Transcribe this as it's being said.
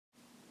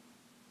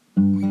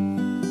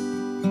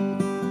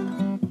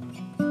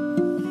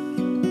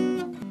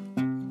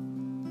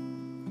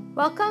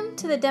Welcome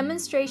to the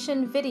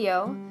demonstration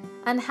video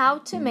on how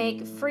to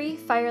make free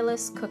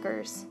fireless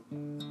cookers.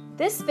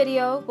 This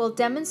video will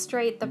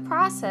demonstrate the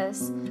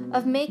process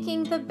of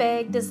making the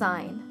bag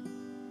design.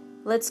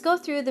 Let's go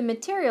through the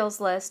materials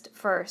list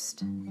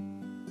first.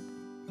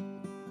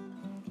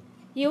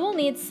 You will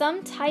need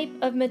some type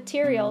of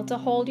material to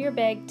hold your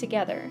bag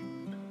together.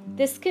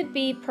 This could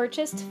be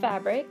purchased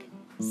fabric,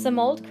 some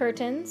old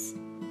curtains,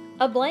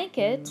 a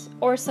blanket,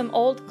 or some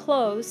old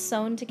clothes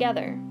sewn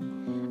together.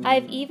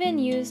 I've even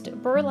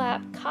used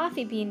burlap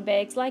coffee bean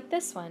bags like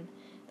this one.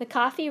 The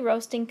coffee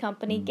roasting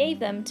company gave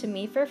them to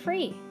me for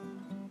free.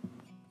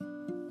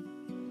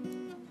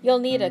 You'll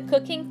need a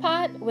cooking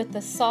pot with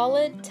a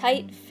solid,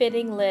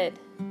 tight-fitting lid.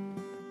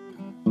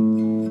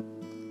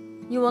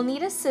 You will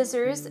need a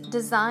scissors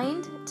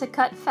designed to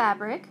cut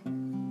fabric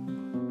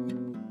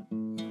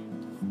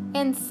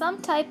and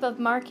some type of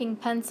marking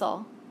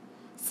pencil.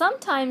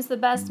 Sometimes the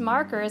best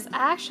marker is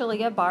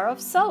actually a bar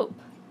of soap.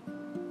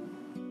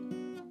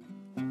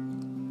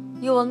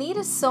 You will need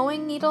a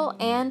sewing needle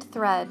and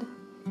thread.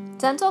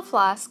 Dental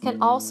floss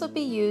can also be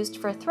used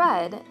for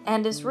thread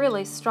and is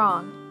really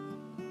strong.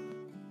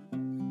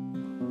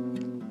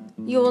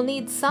 You will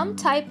need some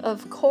type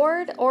of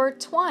cord or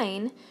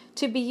twine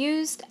to be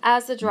used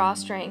as a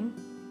drawstring.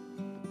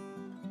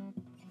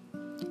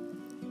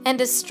 And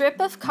a strip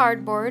of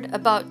cardboard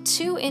about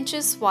 2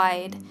 inches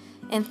wide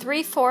and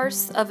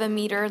 3/4 of a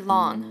meter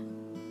long.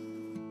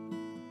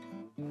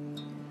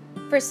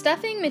 For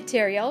stuffing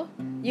material,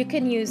 you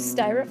can use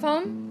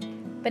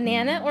styrofoam,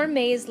 banana or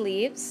maize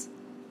leaves,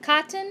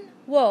 cotton,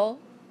 wool,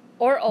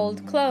 or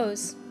old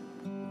clothes.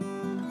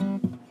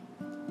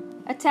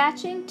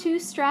 Attaching 2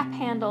 strap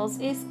handles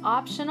is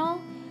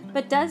optional,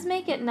 but does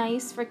make it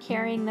nice for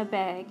carrying the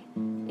bag.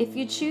 If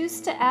you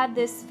choose to add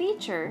this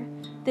feature,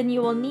 then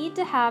you will need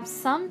to have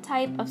some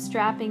type of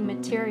strapping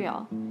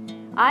material.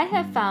 I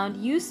have found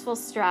useful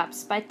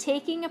straps by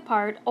taking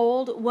apart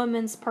old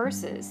women's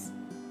purses.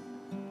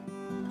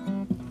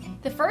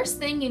 The first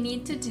thing you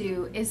need to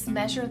do is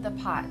measure the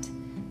pot.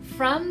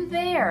 From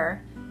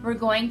there, we're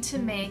going to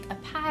make a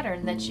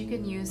pattern that you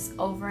can use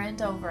over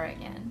and over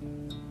again.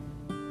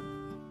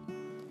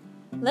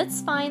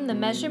 Let's find the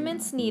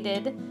measurements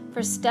needed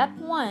for step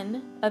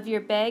 1 of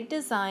your bag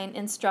design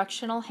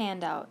instructional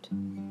handout.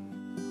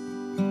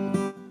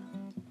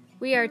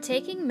 We are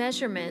taking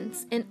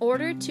measurements in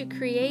order to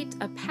create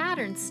a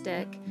pattern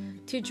stick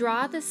to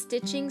draw the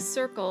stitching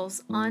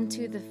circles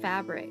onto the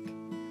fabric.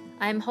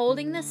 I am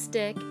holding the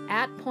stick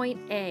at point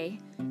A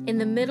in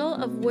the middle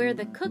of where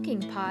the cooking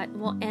pot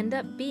will end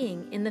up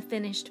being in the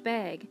finished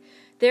bag.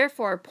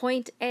 Therefore,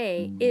 point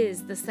A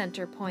is the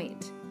center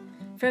point.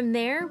 From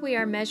there, we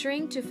are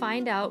measuring to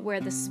find out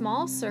where the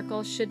small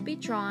circle should be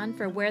drawn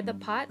for where the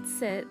pot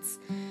sits,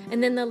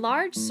 and then the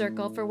large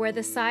circle for where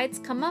the sides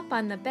come up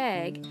on the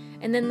bag,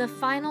 and then the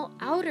final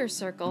outer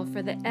circle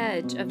for the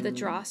edge of the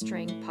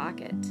drawstring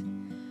pocket.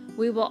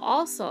 We will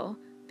also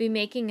be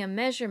making a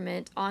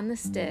measurement on the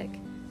stick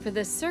for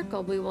the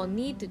circle we will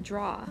need to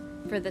draw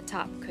for the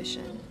top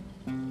cushion.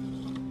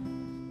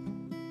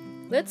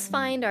 Let's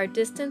find our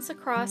distance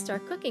across our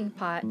cooking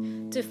pot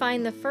to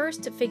find the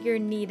first figure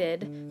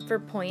needed for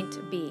point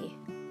B.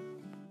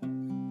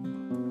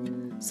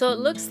 So it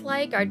looks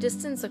like our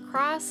distance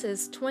across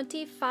is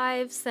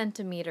 25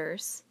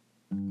 centimeters.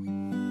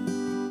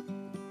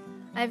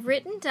 I've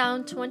written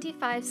down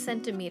 25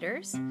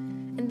 centimeters,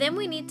 and then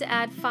we need to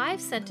add 5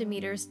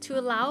 centimeters to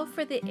allow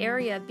for the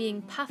area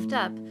being puffed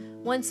up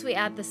once we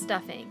add the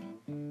stuffing.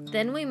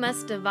 Then we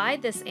must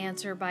divide this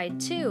answer by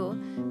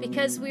 2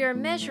 because we are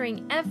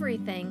measuring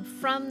everything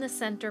from the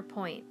center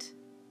point.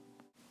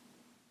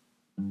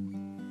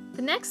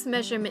 The next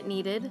measurement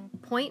needed,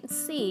 point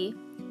C,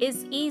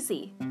 is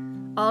easy.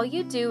 All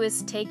you do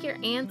is take your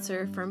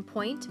answer from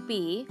point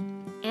B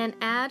and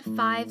add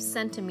 5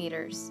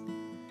 centimeters.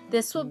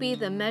 This will be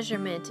the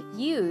measurement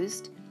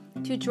used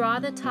to draw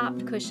the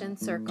top cushion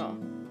circle.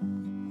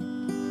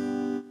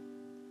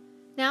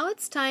 Now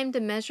it's time to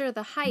measure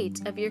the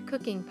height of your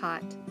cooking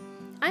pot.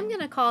 I'm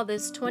going to call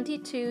this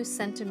 22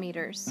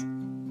 centimeters.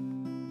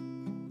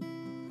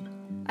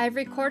 I've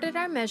recorded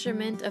our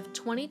measurement of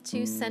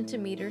 22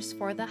 centimeters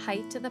for the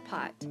height of the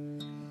pot.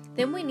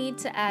 Then we need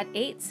to add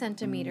 8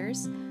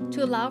 centimeters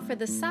to allow for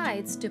the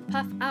sides to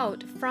puff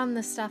out from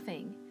the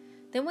stuffing.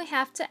 Then we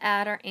have to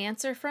add our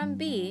answer from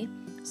B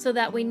so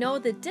that we know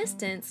the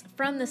distance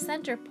from the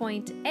center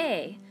point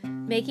A,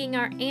 making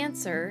our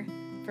answer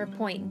for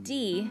point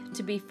D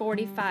to be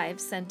 45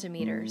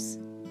 centimeters.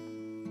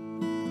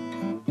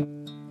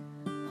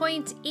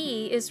 Point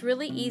E is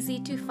really easy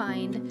to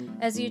find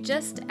as you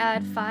just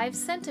add 5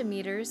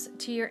 centimeters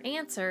to your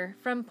answer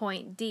from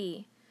point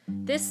D.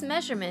 This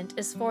measurement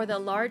is for the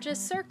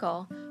largest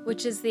circle,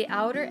 which is the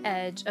outer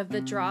edge of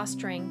the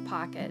drawstring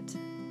pocket.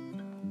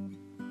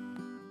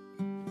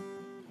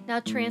 Now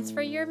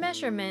transfer your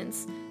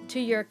measurements to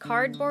your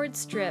cardboard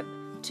strip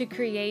to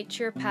create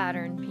your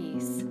pattern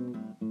piece.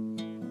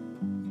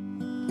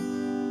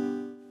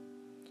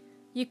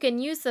 You can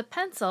use a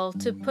pencil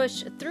to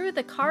push through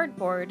the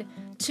cardboard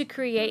to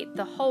create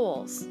the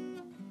holes.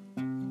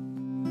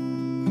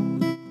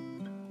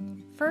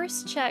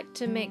 first check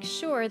to make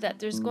sure that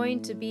there's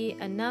going to be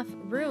enough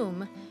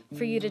room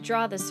for you to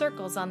draw the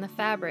circles on the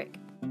fabric.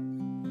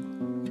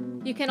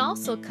 You can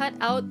also cut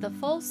out the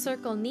full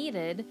circle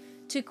needed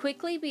to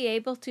quickly be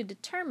able to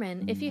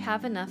determine if you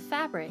have enough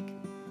fabric.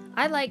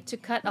 I like to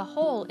cut a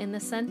hole in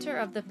the center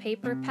of the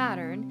paper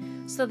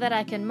pattern so that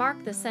I can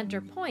mark the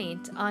center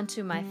point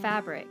onto my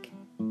fabric.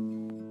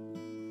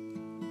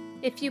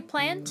 If you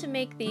plan to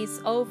make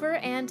these over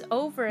and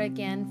over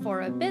again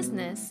for a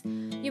business,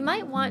 you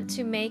might want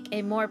to make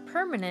a more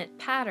permanent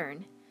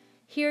pattern.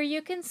 Here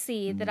you can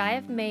see that I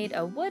have made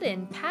a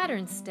wooden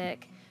pattern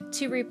stick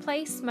to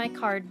replace my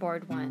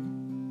cardboard one.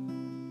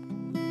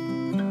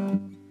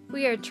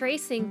 We are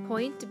tracing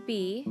point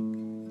B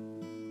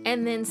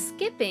and then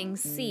skipping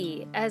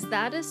C, as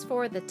that is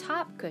for the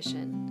top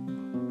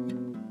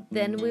cushion.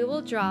 Then we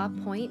will draw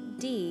point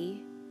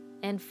D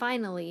and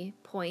finally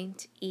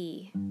point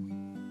E.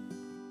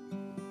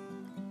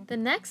 The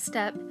next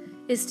step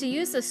is to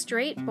use a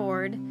straight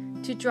board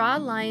to draw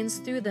lines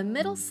through the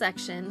middle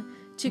section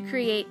to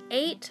create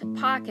 8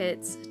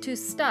 pockets to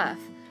stuff,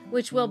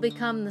 which will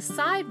become the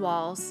side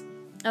walls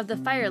of the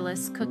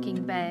Fireless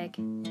cooking bag.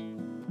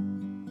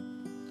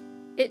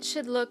 It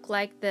should look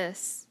like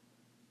this.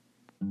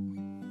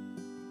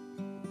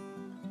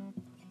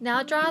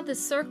 Now draw the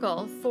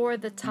circle for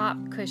the top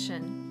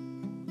cushion.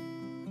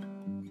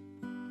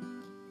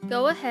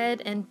 Go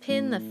ahead and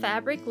pin the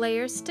fabric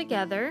layers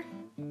together,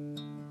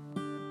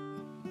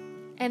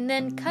 and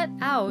then cut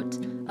out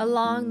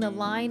along the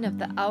line of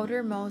the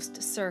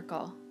outermost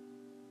circle.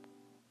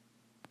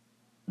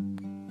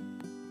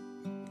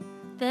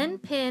 Then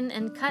pin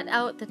and cut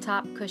out the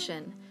top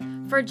cushion.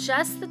 For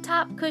just the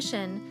top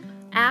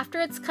cushion, after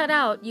it's cut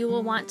out, you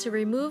will want to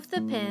remove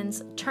the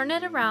pins, turn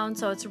it around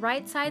so it's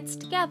right sides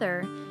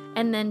together,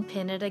 and then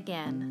pin it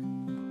again.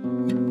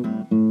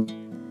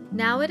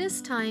 Now it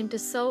is time to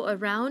sew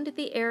around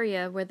the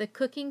area where the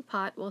cooking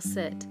pot will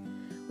sit.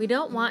 We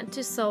don't want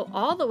to sew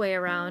all the way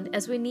around,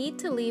 as we need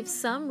to leave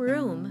some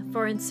room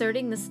for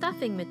inserting the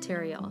stuffing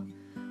material.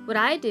 What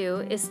I do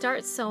is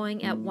start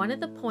sewing at one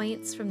of the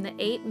points from the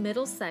 8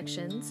 middle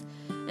sections,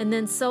 and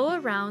then sew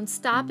around,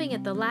 stopping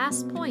at the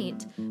last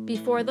point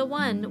before the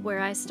one where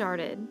I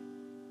started.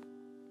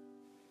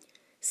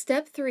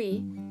 Step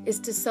 3 is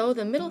to sew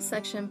the middle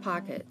section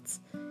pockets.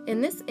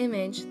 In this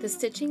image, the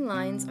stitching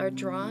lines are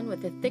drawn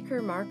with a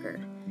thicker marker.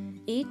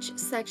 Each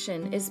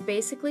section is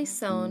basically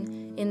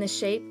sewn in the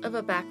shape of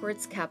a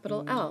backwards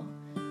capital L.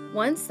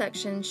 One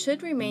section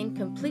should remain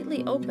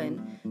completely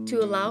open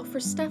to allow for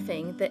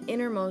stuffing the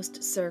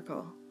innermost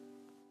circle.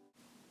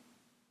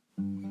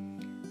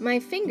 My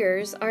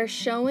fingers are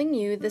showing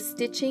you the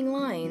stitching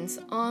lines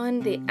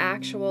on the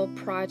actual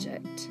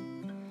project,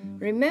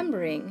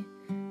 remembering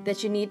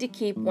that you need to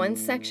keep one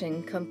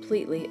section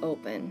completely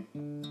open.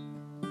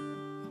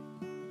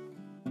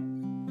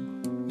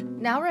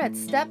 Now we're at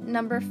step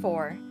number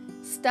 4.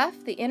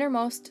 Stuff the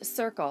innermost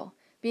circle,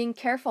 being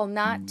careful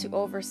not to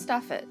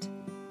overstuff it.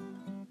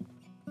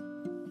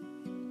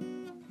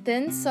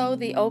 Then sew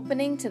the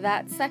opening to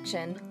that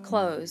section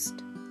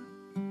closed.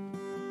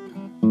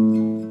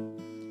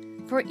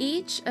 For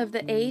each of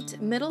the 8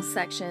 middle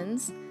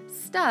sections,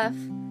 stuff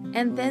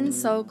and then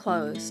sew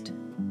closed.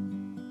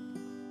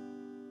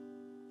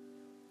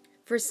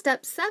 For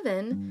step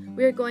 7,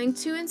 we are going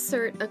to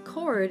insert a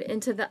cord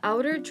into the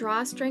outer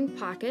drawstring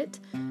pocket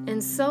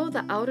and sew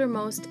the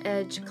outermost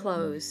edge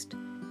closed.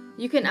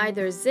 You can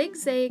either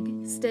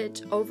zigzag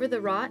stitch over the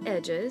raw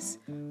edges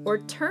or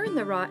turn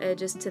the raw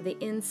edges to the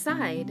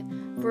inside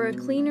for a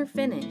cleaner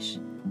finish,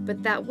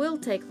 but that will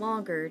take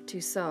longer to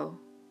sew.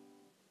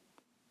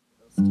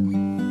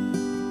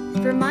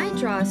 For my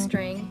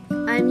drawstring,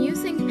 I'm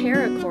using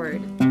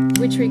paracord,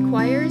 which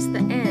requires the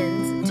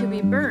ends to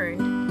be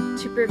burned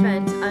to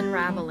prevent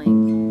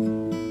unraveling.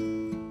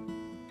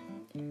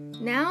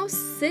 Now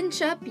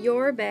cinch up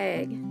your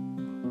bag.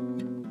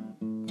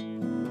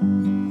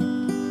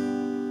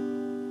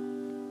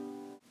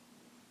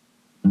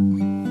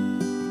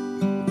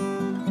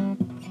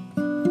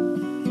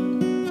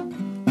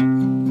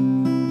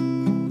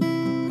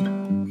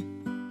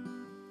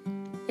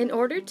 In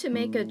order to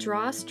make a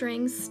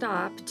drawstring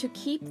stop to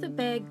keep the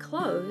bag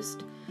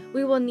closed,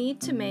 we will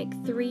need to make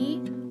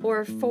 3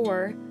 or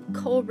 4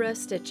 cobra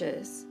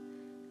stitches.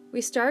 We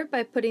start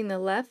by putting the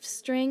left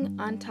string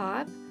on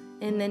top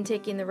and then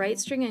taking the right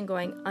string and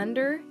going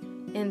under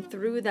and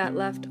through that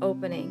left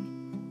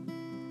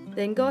opening.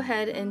 Then go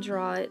ahead and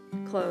draw it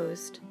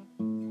closed.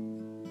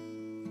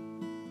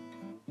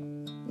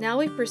 Now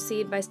we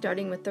proceed by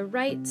starting with the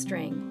right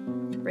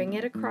string. Bring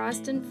it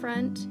across in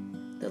front.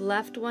 The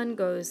left one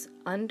goes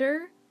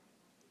under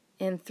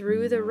and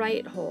through the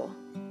right hole.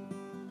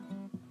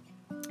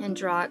 And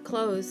draw it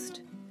closed.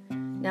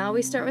 Now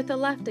we start with the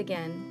left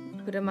again.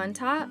 Put them on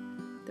top.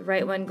 The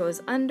right one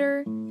goes under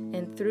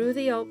and through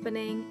the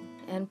opening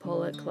and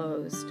pull it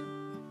closed.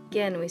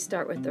 Again, we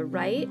start with the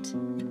right,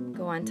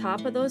 go on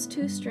top of those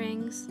 2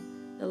 strings.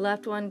 The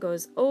left one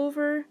goes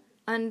over,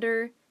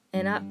 under,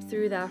 and up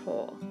through that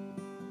hole.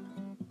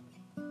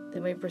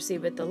 Then we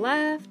proceed with the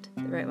left,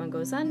 the right one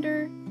goes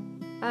under,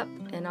 up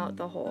and out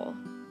the hole.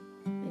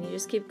 And you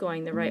just keep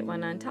going, the right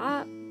one on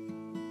top.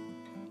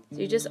 So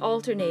you're just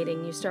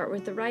alternating. You start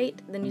with the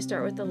right, then you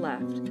start with the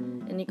left,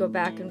 and you go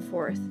back and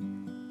forth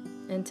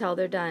until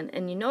they're done.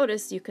 And you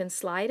notice you can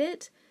slide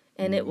it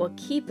and it will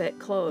keep it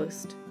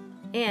closed,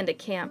 and it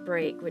can't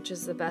break, which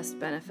is the best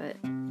benefit.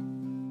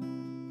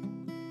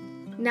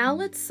 Now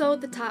let's sew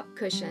the top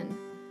cushion.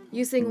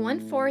 Using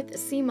 1/4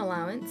 seam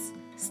allowance,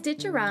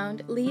 stitch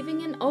around,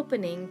 leaving an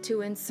opening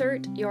to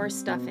insert your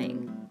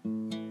stuffing.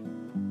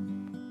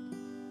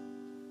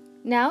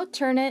 Now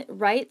turn it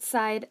right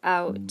side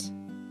out.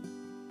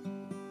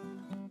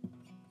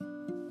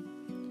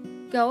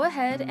 Go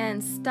ahead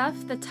and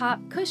stuff the top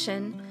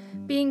cushion,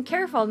 being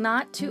careful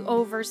not to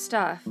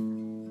overstuff.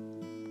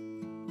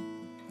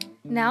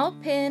 Now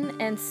pin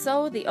and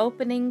sew the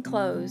opening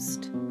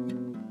closed.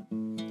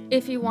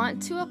 If you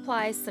want to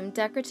apply some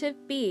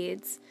decorative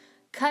beads,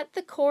 cut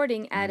the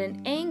cording at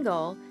an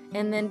angle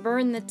and then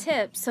burn the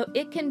tip so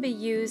it can be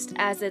used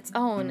as its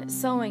own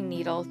sewing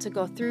needle to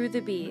go through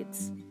the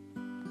beads.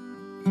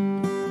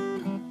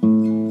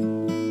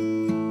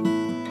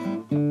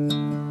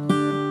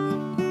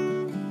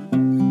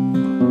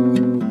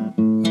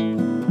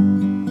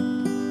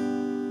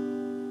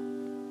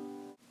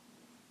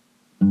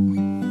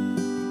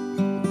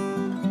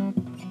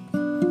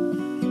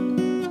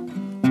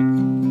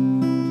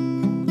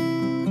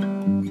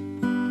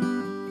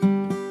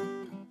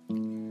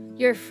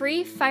 Your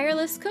free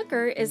Fireless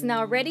cooker is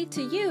now ready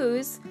to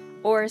use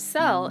or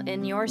sell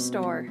in your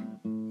store.